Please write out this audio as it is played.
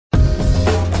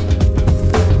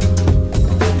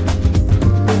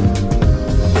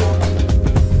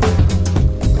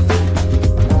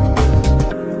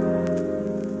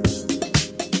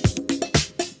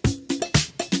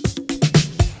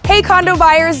condo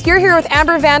buyers, you're here with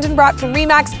Amber Vandenbroek from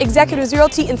Remax Executives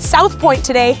Realty in South Point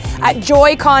today at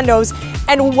Joy Condos.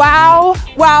 And wow,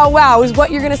 wow, wow is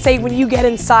what you're gonna say when you get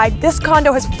inside. This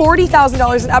condo has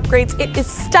 $40,000 in upgrades. It is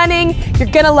stunning. You're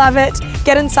gonna love it.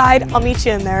 Get inside, I'll meet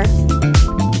you in there.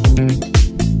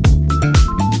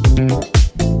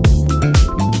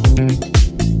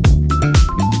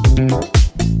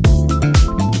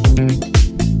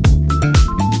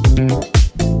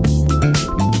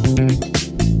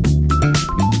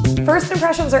 First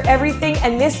impressions are everything,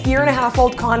 and this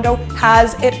year-and-a-half-old condo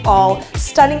has it all.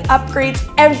 Stunning upgrades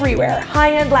everywhere.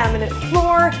 High-end laminate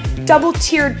floor,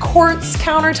 double-tiered quartz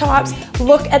countertops.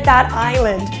 Look at that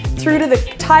island. Through to the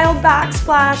tiled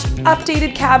backsplash,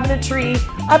 updated cabinetry,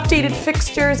 updated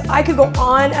fixtures. I could go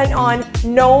on and on.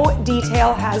 No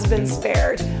detail has been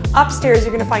spared. Upstairs,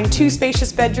 you're gonna find 2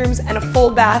 spacious bedrooms and a full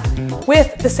bath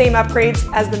with the same upgrades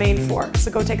as the main floor.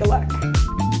 So go take a look.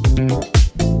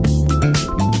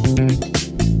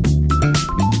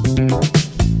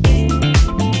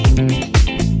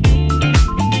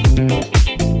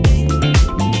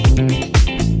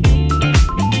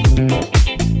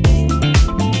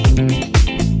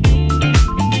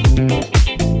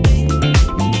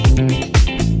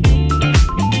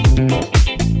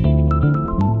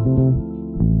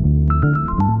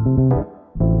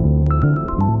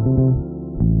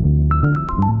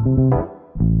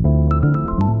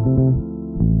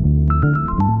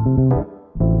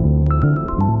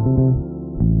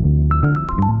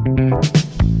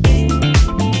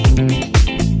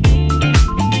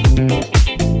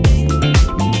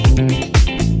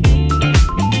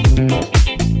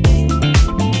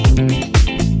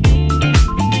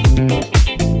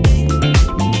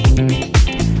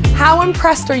 How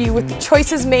impressed are you with the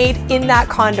choices made in that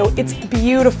condo? It's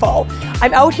beautiful.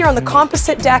 I'm out here on the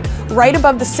composite deck right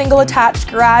above the single attached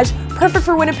garage. Perfect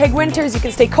for Winnipeg winters. You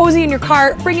can stay cozy in your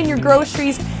car, bring in your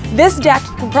groceries. This deck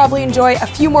you can probably enjoy a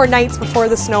few more nights before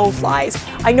the snow flies.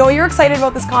 I know you're excited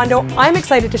about this condo. I'm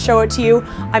excited to show it to you.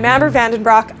 I'm Amber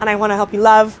Vandenbroek, and I want to help you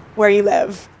love where you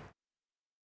live.